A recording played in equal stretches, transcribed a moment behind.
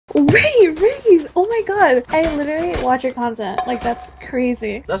Wait, Reese! Oh my god. I literally watch your content. Like, that's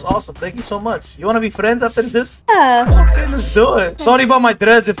crazy. That's awesome. Thank you so much. You want to be friends after this? Yeah. Okay, let's do it. Sorry about my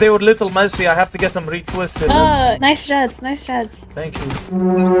dreads. If they were a little messy, I have to get them retwisted. Nice dreads. Nice dreads. Thank you.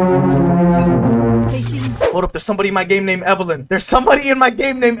 Hold up. There's somebody in my game named Evelyn. There's somebody in my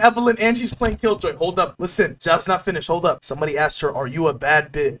game named Evelyn, and she's playing Killjoy. Hold up. Listen, job's not finished. Hold up. Somebody asked her, "Are you a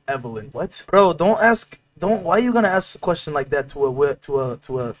bad bitch, Evelyn?" What? Bro, don't ask. Don't. Why are you gonna ask a question like that to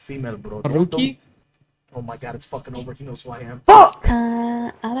a female, bro? Faroukie? Oh my god, it's fucking over. He knows who I am. Fuck!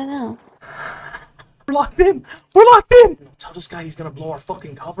 I don't know. We're locked in. We're locked in. Tell this guy he's gonna blow our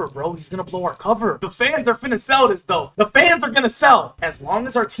fucking cover, bro. He's gonna blow our cover. The fans are finna sell this, though. The fans are gonna sell. As long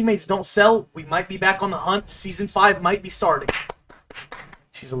as our teammates don't sell, we might be back on the hunt. Season 5 might be starting.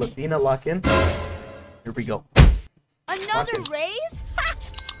 She's a Latina. Lock in. Here we go. Another raise?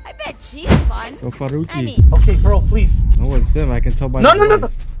 I bet she's fun. Oh, Faroukie. I mean, Okay, bro, please. No, it's him. I can tell by No, the no, no, no.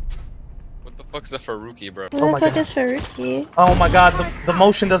 voice. What the fuck's the Faroukie, bro? Who my the fuck God. is Faroukie? Oh my god, the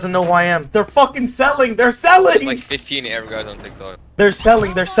motion doesn't know who I am. They're fucking selling. They're selling. There's like 15 air guys on TikTok. They're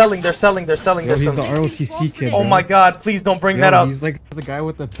selling. They're selling. They're selling. They're selling. Yo, They're he's the selling. ROTC kid, Oh bro. my god, please don't bring Yo, that up. He's like the guy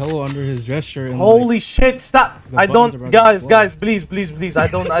with the pillow under his dress shirt. And Holy shit, stop. The I buttons don't, around guys, his guys, please, please, please. I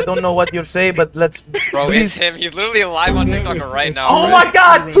don't know what you're saying, but let's, Bro, please. it's him. He's literally live on TikTok right now. Oh bro. my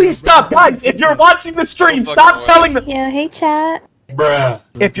god, please stop, guys. If you're watching the stream, stop telling them. Yo, hey chat.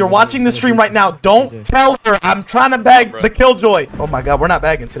 If you're watching the stream right now, don't tell her I'm trying to bag the Killjoy. Oh my god, we're not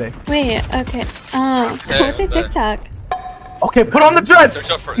bagging today. Wait, okay. What's your TikTok? Okay, put on the dreads.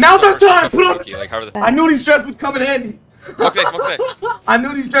 Now they're time. Put on. I knew these dreads would come in handy. I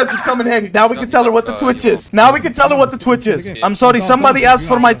knew these dreads would come in handy. Now we can tell her what the Twitch is. Now we can tell her what the Twitch is. I'm sorry, somebody asked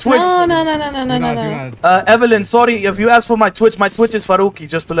for my Twitch. No. Evelyn, sorry if you asked for my Twitch. My Twitch is Faroukie,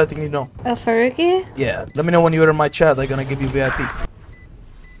 just to letting you know. Faroukie? Yeah, let me know when you're in my chat. I'm gonna give you VIP.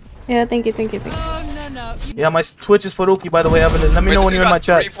 Yeah, thank you. Yeah, my Twitch is Faroukie, by the way, Evelyn. Let me know when you're in my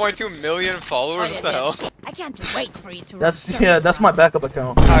chat. 3.2 million followers. What the hell? I can't wait for you to. That's my backup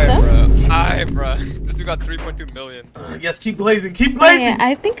account. Hi, bro. This dude got 3.2 million. Yes, keep glazing. Keep glazing. Yeah,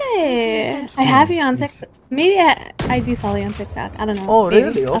 I think I have you on TikTok. Maybe I do follow you on TikTok. I don't know. Oh, Maybe.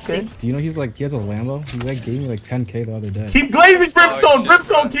 really? I'll Okay. see. Do you know he has a Lambo? He like gave me like 10K the other day. Keep glazing, Brimstone.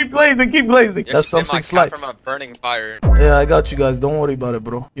 Brimstone, keep glazing. Keep glazing. You're That's something slight. from a burning fire. Yeah, I got you guys. Don't worry about it,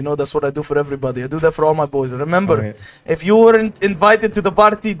 bro. You know that's what I do for everybody. I do that for all my boys. Remember, Alright. if you weren't invited to the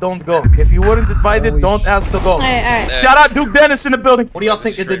party, don't go. If you weren't invited, Holy don't ask to go. Alright. Shout out Duke Dennis in the building. What do y'all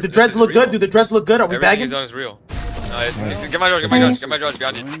think? Did the dreads look good? Do the dreads look good? Are we bagging? Everything he's on is real. Nice. Get my George behind you.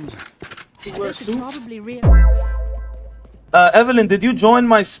 Probably real. Evelyn, did you join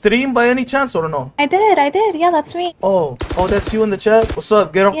my stream by any chance or no? I did. Yeah, that's me. Oh, that's you in the chat? What's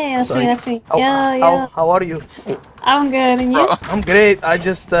up, girl? Yeah, that's me. How are you? I'm good, and you? I'm great. I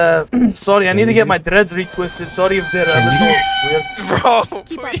just, sorry, I need to get my dreads retwisted. Sorry if they're a little weird. Bro,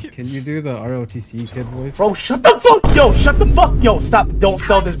 please. Can you do the ROTC kid voice? Bro, shut the fuck, yo, shut the fuck, yo, stop. Don't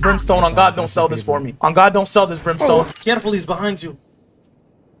sell this Brimstone. On God, don't sell this for me. On God, don't sell this Brimstone. Careful, he's behind you.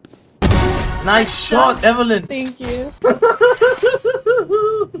 Nice shot, Evelyn. Thank you.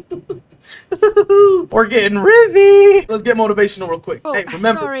 We're getting rizzy. Let's get motivational real quick. Oh, hey,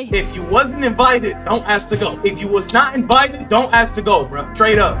 remember, sorry. if you wasn't invited, don't ask to go. If you was not invited, don't ask to go, bro.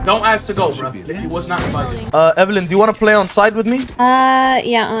 Straight up, don't ask to go, bro. If you was not invited. Evelyn, do you want to play on side with me?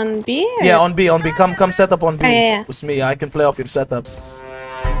 Yeah, on B? Or? Yeah, on B. Come set up on B. Yeah. With me, I can play off your setup.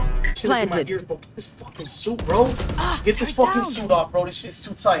 Planted. Ears, bro. Get this fucking suit, bro. Get this fucking suit off, bro. This shit's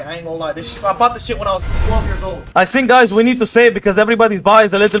too tight. I ain't gonna lie. I bought this shit when I was 12 years old. I think, guys, we need to say it because everybody's buy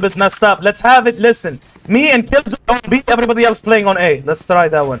is a little bit messed up. Let's have it. Listen, me and Killjoy on B, everybody else playing on A. Let's try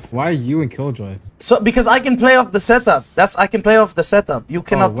that one. Why are you and Killjoy? So because I can play off the setup. I can play off the setup. You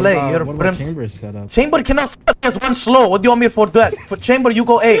cannot play. You're what about Chamber's setup? Chamber cannot set up as one slow. What do you want me for that? For Chamber, you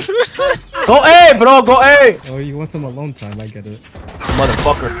go A. Go A, bro. Go A. Oh, you want some alone time. I get it.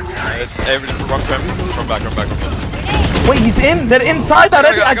 Motherfucker. Nice. Run back. Wait, he's in? They're inside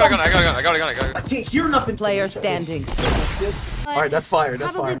already? I got it. I can't hear nothing. Player standing. Alright, that's fire.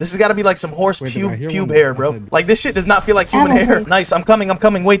 This has got to be like some horse Wait, pube hair, bro. Like, this shit does not feel like human hair. Nice, I'm coming.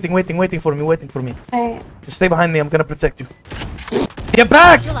 Waiting for me. Alright. Just stay behind me. I'm gonna protect you. Get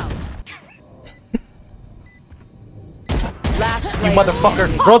back! You motherfucker.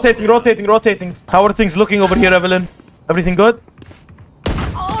 Rotating. How are things looking over here, Evelyn? Everything good?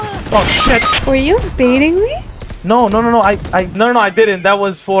 Oh, shit. Were you baiting me? No, I didn't. That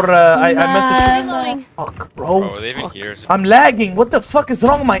was for, I meant to shoot. Reloading. Fuck, bro. Bro, they even here. I'm lagging. What the fuck is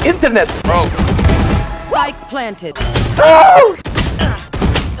wrong with my internet? Bro. Spike planted. Oh!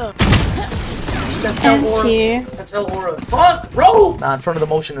 That's El Aura. NT. That's El Aura. Fuck, bro! Nah, in front of the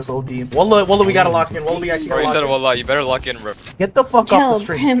motion is OD. Wallah, we gotta lock in. Wallah, we actually Bro, gotta you said lock in. wallah, you better lock in, bro. Get the fuck off the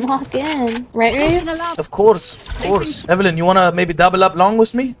stream. Brim, lock in. Right, Raze? Of course, of course. Evelyn, you wanna maybe double up long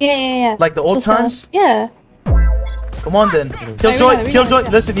with me? Yeah. Like the old Let's go. times? Yeah. Come on then. Killjoy, Killjoy.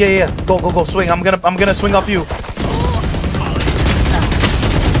 Listen, yeah. Go, swing. I'm gonna swing off you.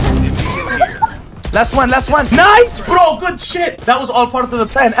 Last one. Nice, bro. Good shit. That was all part of the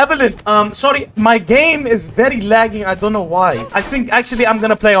plan. Evelyn, sorry, my game is very lagging. I don't know why. I think actually I'm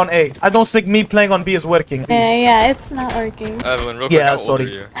gonna play on A. I don't think me playing on B is working. Yeah, it's not working. Evelyn, real quick, how old are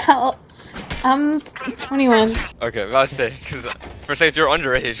you? I'm 21. Okay, well, I say, because for say if you're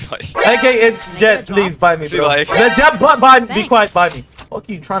underage, like. Okay, it's Jet. Please buy me, bro. Like, Jet, buy me. Be quiet, buy me. What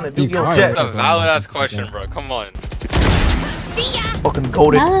are you trying to do, yo, Jet? That's a valid ass question, bro. Come on. Fucking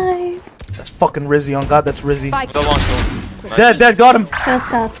goated. Nice. That's fucking Rizzy. On God, that's Rizzy. So long, so. Dead, got him.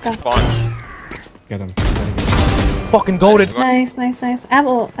 Let's go. Fine. Get him. Fucking goated. Nice. I have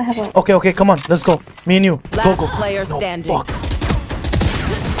ult. Okay, come on, let's go. Me and you. Go. Player standing. Fuck.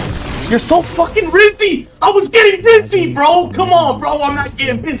 You're so fucking rizzy! I was getting rizzy, bro! Come on, bro! I'm not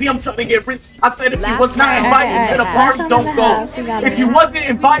getting busy, I'm trying to get rizzy. I said if you was not invited to the party, don't go. If you wasn't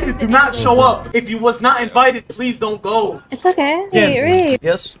invited, do not show up. If you was not invited, please don't go. It's okay. Yeah. Hey, Ray.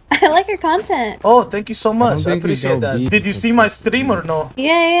 Yes? I like your content. Oh, thank you so much. I think we appreciate go that. deep. Did you see my stream or no?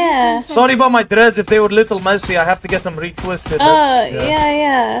 Yeah. Sorry about my dreads. If they were a little messy, I have to get them retwisted. Oh,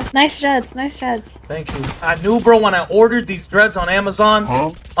 yeah. Nice dreads. Thank you. I knew, bro, when I ordered these dreads on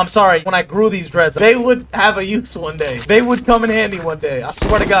Amazon, I'm sorry, when I grew these dreads, they would have a use one day. They would come in handy one day. I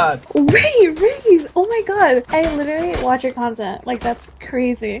swear to God. Raze! Oh my god. I literally watch your content. Like, that's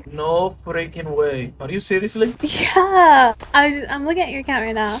crazy. No freaking way. Are you seriously? Yeah. I'm looking at your account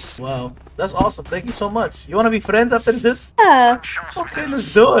right now. Wow. That's awesome. Thank you so much. You want to be friends after this? Yeah. Okay,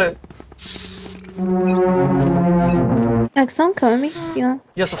 let's do it. Like, someone coming me? Yeah.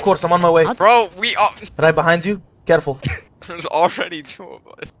 Yes, of course. I'm on my way. Bro, we are. Right behind you. Careful. There's already two of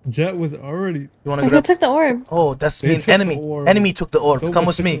us. Jet was already. You want Like, to who grab? took the orb? Oh, that's They means took enemy. the orb. Enemy took the orb. Come Someone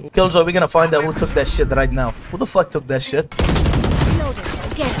with took me. the orb. Killjoy, we're gonna find out who took that shit right now. Who the fuck took that shit?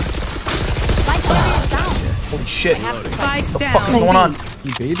 Holy shit. Spike What the down. fuck is going on?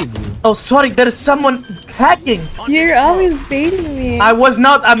 He baited you. Oh, sorry. There is someone hacking. You're always baiting me. I was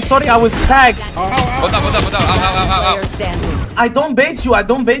not. I'm sorry. I was tagged. What up? Ow. Player standing. I don't bait you.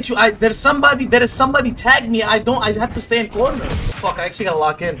 There's somebody tagged me. I have to stay in corner. Fuck, I actually gotta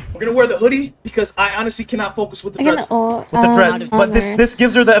lock in. We're gonna wear the hoodie because I honestly cannot focus with the I'm dreads. gonna With the dreads. But this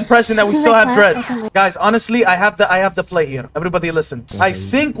gives her the impression that we This is still like have class- dreads. Guys, honestly, I have the play here. Everybody listen. I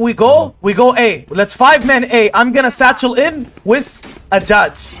think we go A. Let's 5-man A. I'm gonna satchel in with a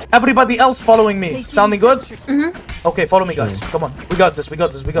judge. Everybody else following me. Sounding good? Mm-hmm. Okay, follow me, guys. Come on. We got this. Yep,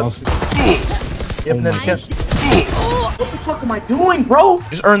 my what the fuck am I doing, bro?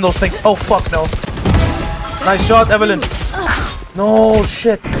 Just earn those things. Oh, fuck, no. Nice shot, Evelyn. No,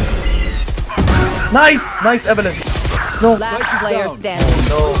 shit. Nice, Evelyn. No. Last player standing.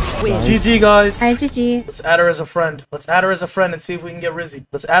 No. Win. GG, guys. Hi, GG. Let's add her as a friend. And see if we can get Rizzy.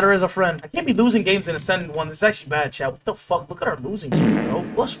 Let's add her as a friend. I can't be losing games in a Ascendant one. This is actually bad, chat. What the fuck? Look at our losing streak, bro.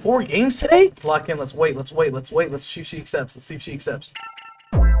 Plus 4 games today? Let's lock in. Let's wait. Let's see if she accepts.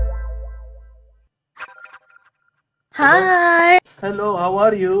 Hi. Hello, how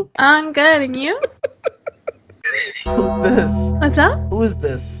are you? I'm good, and you? Who's this? What's up? Who is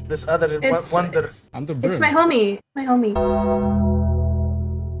this? This other It's- wonder. I'm the brim. It's my homie.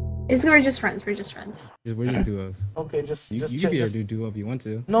 We're just friends. We're just duos. Okay, just You can check. be our Just, duo if you want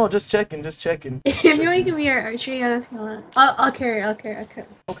to. no, just checking. If you want, you can be our trio if you want. I'll carry.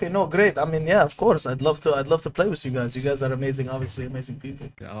 Okay, no, great. I mean, yeah, of course. I'd love to play with you guys. You guys are amazing, obviously amazing people.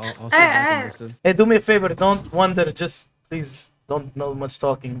 Yeah, I'll sit back and listen. Hey, do me a favor. Don't wonder. Just please don't know much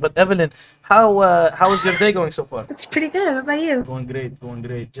talking. But Evelyn, how is your day going so far? It's pretty good. What about you? Going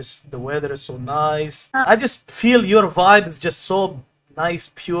great. Just the weather is so nice. I just feel your vibe is just so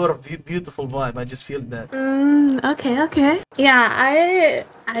nice, pure, beautiful vibe. I just feel that. Okay. Yeah,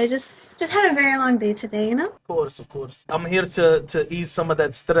 I just had a very long day today, you know? Of course. I'm here to ease some of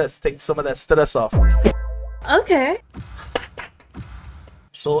that stress, take some of that stress off. Okay.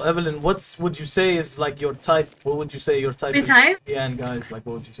 So Evelyn, would you say is like your type? What would you say your type My is? type? Yeah, and guys, like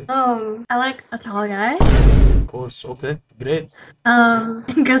what would you say? I like a tall guy. Of course, okay, great.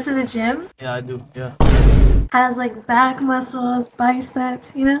 Goes to the gym. Yeah, I do. Yeah. Has like back muscles,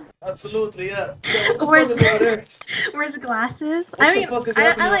 biceps, you know? Absolutely, yeah. Wears, over there? wears glasses. What I the mean, fuck is I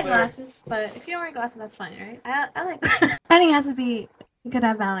happening like over there? glasses, but if you don't wear glasses, that's fine, right? I like I think it has to be good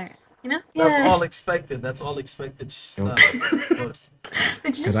at Valorant, you know? That's Yeah. all expected. That's all expected stuff. Of course.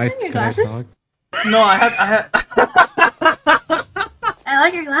 Did you just Could I put on your talk? glasses? No, I had. I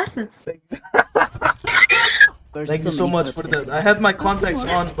like your glasses. Thank you so much for that. I had my contacts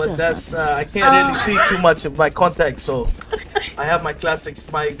on, but that's I can't really see too much of my contacts, so I have my glasses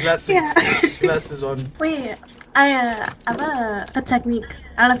on. Wait, I have a technique.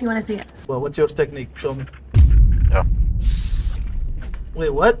 I don't know if you want to see it. Well, what's your technique? Show me. Yeah. Wait,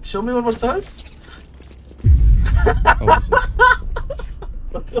 what? Show me one more time.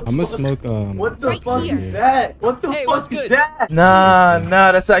 I'm gonna smoke. What the fuck is that? What the fuck is that? Nah,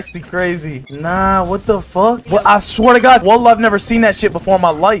 that's actually crazy. Nah, what the fuck? What? I swear to God, Wallah, I've never seen that shit before in my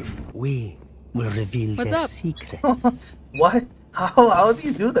life. We will reveal their secrets. What? How do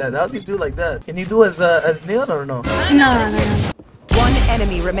you do that? How do you do like that? Can you do as Neon or no? No. One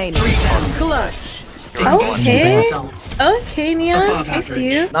enemy remaining. Clutch. Okay. Okay, Neon. I see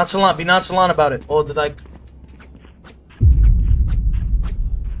you. Nonchalant. Be nonchalant about it. Oh, did I?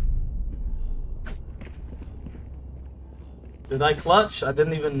 Did I clutch? I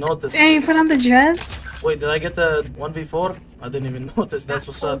didn't even notice. Hey, you put on the dress? Wait, did I get the 1v4? I didn't even notice. That's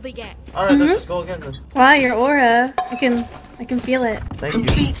what's up. Alright, let's just go again then. Wow, your aura. I can feel it. Thank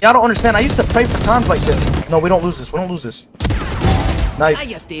you. Yeah, I don't understand. I used to pray for times like this. No, we don't lose this. We don't lose this.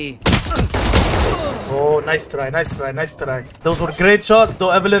 Nice. Oh, nice try. Nice try. Nice try. Those were great shots,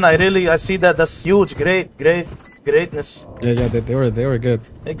 though, Evelyn. I see that. That's huge. Greatness. Yeah, they were good.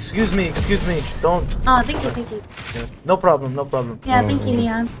 Excuse me. Don't. Oh, thank you. Yeah. No problem. Yeah, thank you,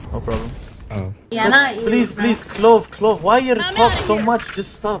 Neon. No problem. Oh. Yeah, not you. Please, Clove. Why you talk so much?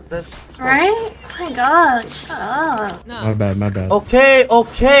 Just stop. Stop. Right? Oh my god, shut up. My bad.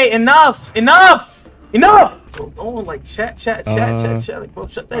 Okay. Enough. Oh, like chat. Like, bro,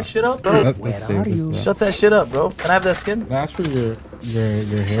 shut that shit up, bro. Let's save this, bro. Shut that shit up, bro. Can I have that skin? Can I ask for your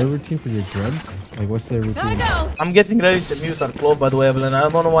hair routine for your dreads? Like, what's the routine? I'm getting ready to mute our Clove, by the way, Evelyn. I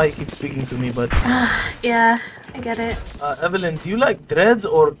don't know why you keep speaking to me, but... Yeah, I get it. Evelyn, do you like dreads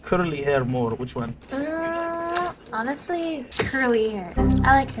or curly hair more? Which one? Honestly, curly hair.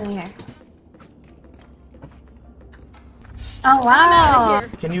 I like curly hair. Oh wow!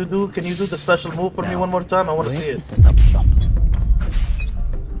 Can you do the special move for me one more time? I want to see it.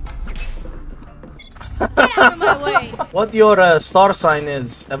 Get out of my way. What your star sign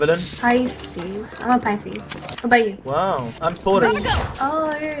is, Evelyn? Pisces. I'm a Pisces. What about you? Wow, I'm Taurus.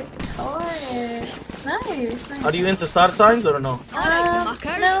 Oh, you're Taurus. Nice. Are you into star signs or no? No,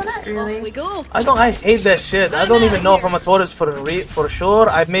 not really. I hate that shit. I don't even know if I'm a Taurus for sure.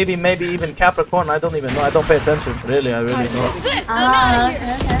 I maybe even Capricorn. I don't even know. I don't pay attention. Really, I really don't. Okay.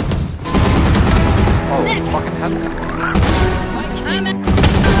 Oh, fucking hell.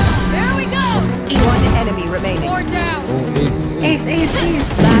 There we go. One enemy remaining. More down. Oh, ace. Ace.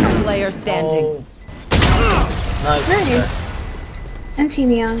 Last player standing. Oh. Nice. And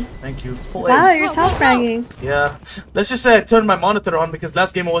Neon. Thank you. Wow, you're top fragging. Yeah. Let's just say I turned my monitor on because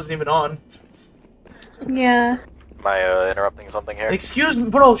last game I wasn't even on. Yeah. Am I interrupting something here? Excuse me,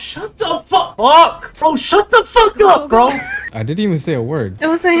 bro. Shut the fuck up. Bro, shut the fuck up, bro. I didn't even say a word. It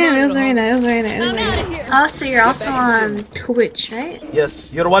wasn't him. It was Marina. I'm out of here. Oh, so you're also on Twitch, right?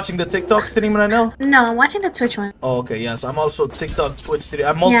 Yes. You're watching the TikTok stream right now? No, I'm watching the Twitch one. Oh, okay. Yeah. So I'm also TikTok, Twitch stream.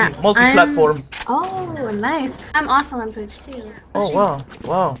 I'm Yeah, multi-platform. Oh, nice. I'm also on Twitch too. Oh,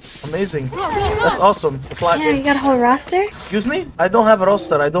 wow. Amazing. That's awesome. It's like... Yeah, you got a whole roster? Excuse me? I don't have a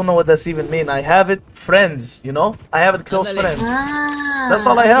roster. I don't know what that's even mean. I have it friends, you know? I have it close friends. Ah, That's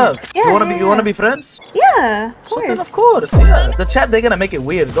all I have. Yeah, You wanna be friends? Yeah, of So then course. of course, yeah. The chat, they're gonna make it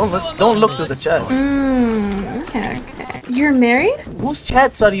weird. Don't look to the chat. Okay. You're married? Whose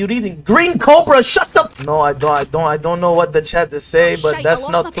chats are you reading? Green Cobra, shut up! No, I don't know what the chat is saying, but that's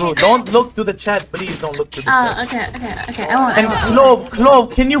not true. Don't look to the chat, please don't look to the chat. Okay. I won't. And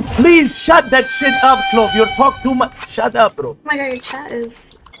Clove, can you please shut that shit up, Clove? You're talk too much. Shut up, bro. Oh my god, your chat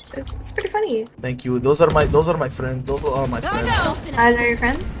is... It's pretty funny. Thank you. Those are my friends. Those are all my friends. Are they your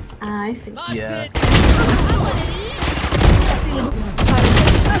friends? I see. Yeah.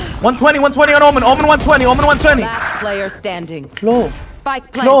 120 on Omen. Omen 120. Last player standing. Clove.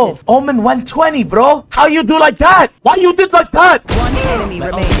 Spike planted. Clove. Omen 120, bro. How you do like that? Why you did like that? One enemy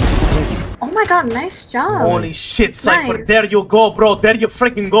remaining. Oh my god, nice job. Holy shit, Cypher. Nice. There you go, bro. There you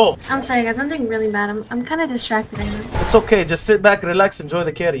freaking go. I'm sorry guys, I'm doing really bad. I'm kind of distracted right now. It's okay. Just sit back, relax, enjoy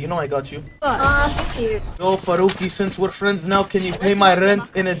the carry. You know I got you. Thank you. Yo, Faroukie, since we're friends now, can you pay my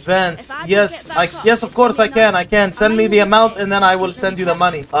rent in advance? Yes, of course I can. Send me the amount and then I will send you the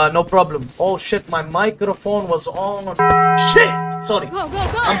money. No problem. Oh shit, my microphone was on. Shit! Sorry. Go.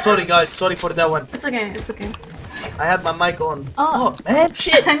 I'm sorry, guys. Sorry for that one. It's okay. I had my mic on. Oh. Man,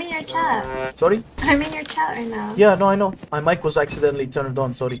 shit. I'm in your chat. Sorry? I'm in your chat right now. Yeah, no, I know. My mic was accidentally turned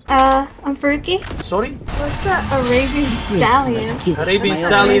on. Sorry. I'm Faroukie. Sorry? What's the Arabian Stallion? Arabian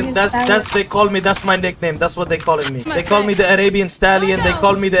Stallion. That's they call me. That's my nickname. That's what they calling me. They call me the Arabian Stallion. They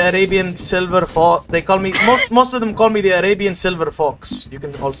call me the Arabian Silver Fox. They call me most of them call me the Arabian Silver Fox. You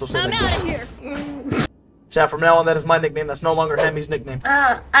can also say like this. Chat, from now on, that is my nickname. That's no longer Hammy's nickname.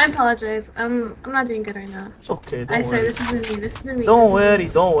 I apologize. I'm not doing good right now. It's okay. Don't I worry. swear, this isn't me. This isn't me. Don't worry.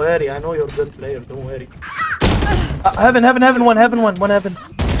 Don't worry. I know you're a good player. Don't worry. Heaven, one, one heaven.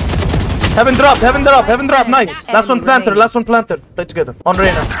 Heaven drop. Nice. Last one planter. Play together. On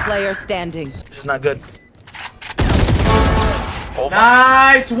Reyna. Player standing. This is not good.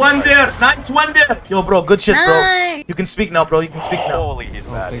 Nice one there. Yo, bro, good shit, bro. Nice. You can speak now, bro. You can speak now. Holy, he's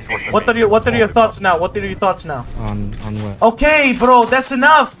bad. What are your thoughts now? What? On what? Okay, bro, that's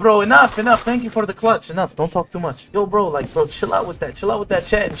enough, bro. Enough. Thank you for the clutch. Enough. Don't talk too much. Yo, bro, bro, chill out with that. Chill out with that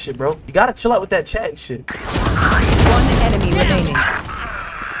chat and shit, bro. You gotta chill out with that chat and shit. One enemy remaining.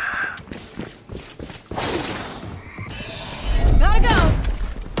 Gotta go.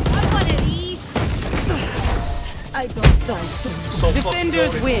 Have one of these. I don't die. So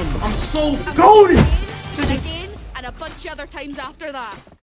Defenders win. I'm so goated. Again, and a bunch of other times after that.